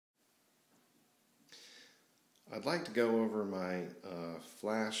I'd like to go over my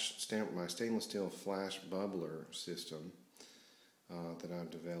my stainless steel Flashbubbler system that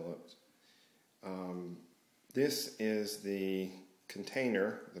I've developed. This is the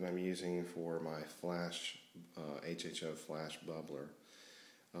container that I'm using for my HHO Flashbubbler.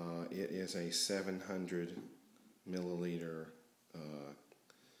 It is a 700 milliliter.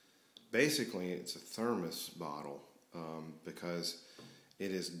 Basically, it's a thermos bottle because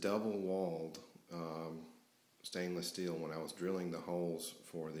it is double walled. Stainless steel. When I was drilling the holes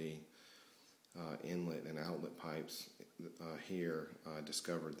for the inlet and outlet pipes here, I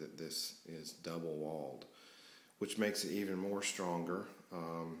discovered that this is double walled, which makes it even more stronger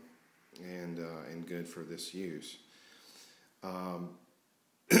and good for this use.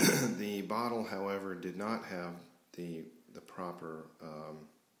 The bottle, however, did not have the proper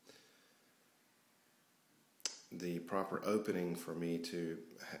opening for me to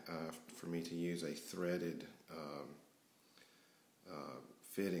use a threaded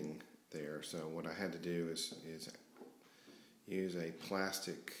fitting there. So what I had to do is use a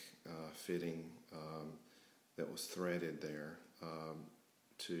plastic fitting that was threaded there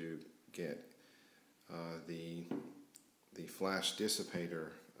to get the flash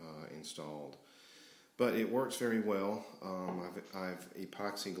dissipator installed. But it works very well. I've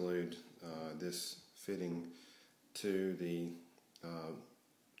epoxy glued this fitting to the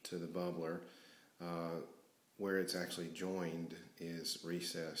bubbler. Where it's actually joined is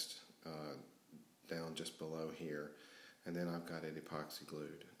recessed down just below here, and then I've got it epoxy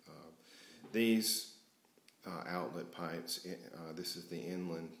glued. These outlet pipes, this is the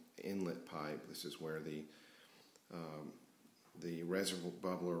inlet pipe. This is where the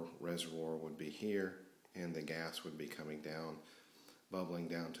bubbler reservoir would be here, and the gas would be coming down, bubbling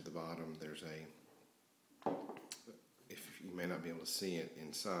down to the bottom. There's you may not be able to see it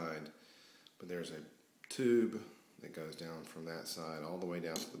inside, but there's a tube that goes down from that side all the way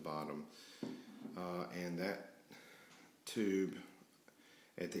down to the bottom, and that tube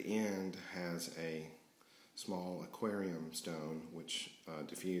at the end has a small aquarium stone which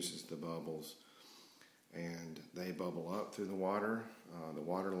diffuses the bubbles, and they bubble up through the water. The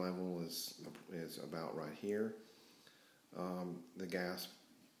water level is about right here. The gas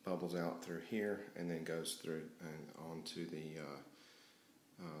bubbles out through here and then goes through and onto the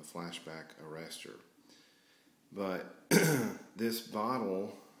flashback arrestor. But this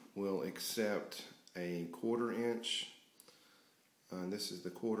bottle will accept a 1/4 inch. This is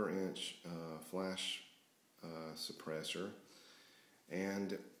the 1/4 inch flash suppressor,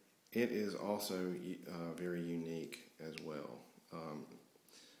 and it is also very unique as well.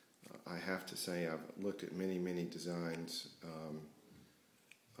 I have to say, I've looked at many designs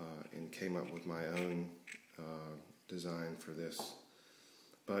and came up with my own design for this,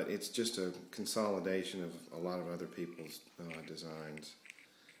 but it's just a consolidation of a lot of other people's designs.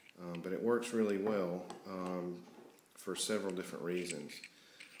 But it works really well for several different reasons.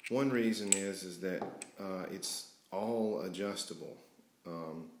 One reason is that it's all adjustable.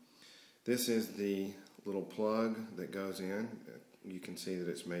 This is the little plug that goes in. You can see that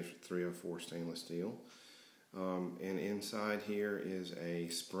it's made with 304 stainless steel. And inside here is a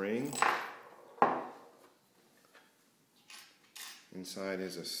spring. Inside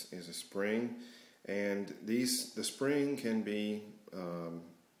is a spring, and the spring can be,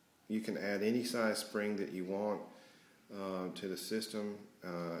 you can add any size spring that you want to the system.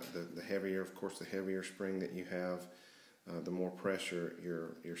 The heavier, of course, the heavier spring that you have, the more pressure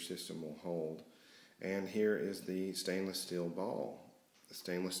your system will hold. And here is the stainless steel ball. The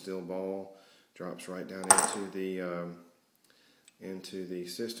stainless steel ball drops right down into the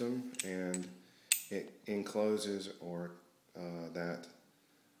system, and it encloses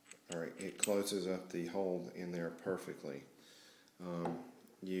it closes up the hole in there perfectly.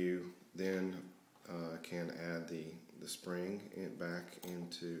 You then can add the spring back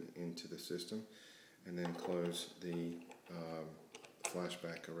into the system, and then close the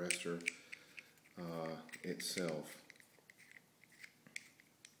flashback arrestor itself.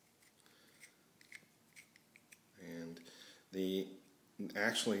 And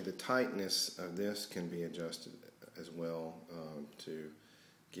actually the tightness of this can be adjusted as well to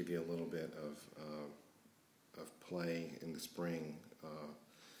give you a little bit of play in the spring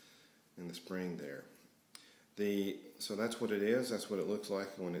there. So that's what it is. That's what it looks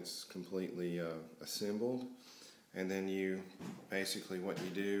like when it's completely assembled. And then basically what you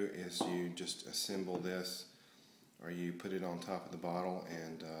do is you just assemble this, or you put it on top of the bottle,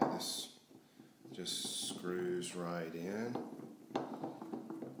 and this just screws right in.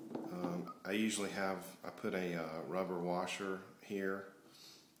 I usually I put a rubber washer here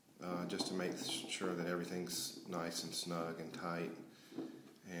just to make sure that everything's nice and snug and tight,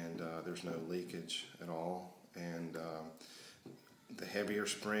 and there's no leakage at all. And the heavier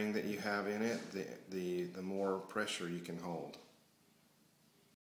spring that you have in it, the more pressure you can hold.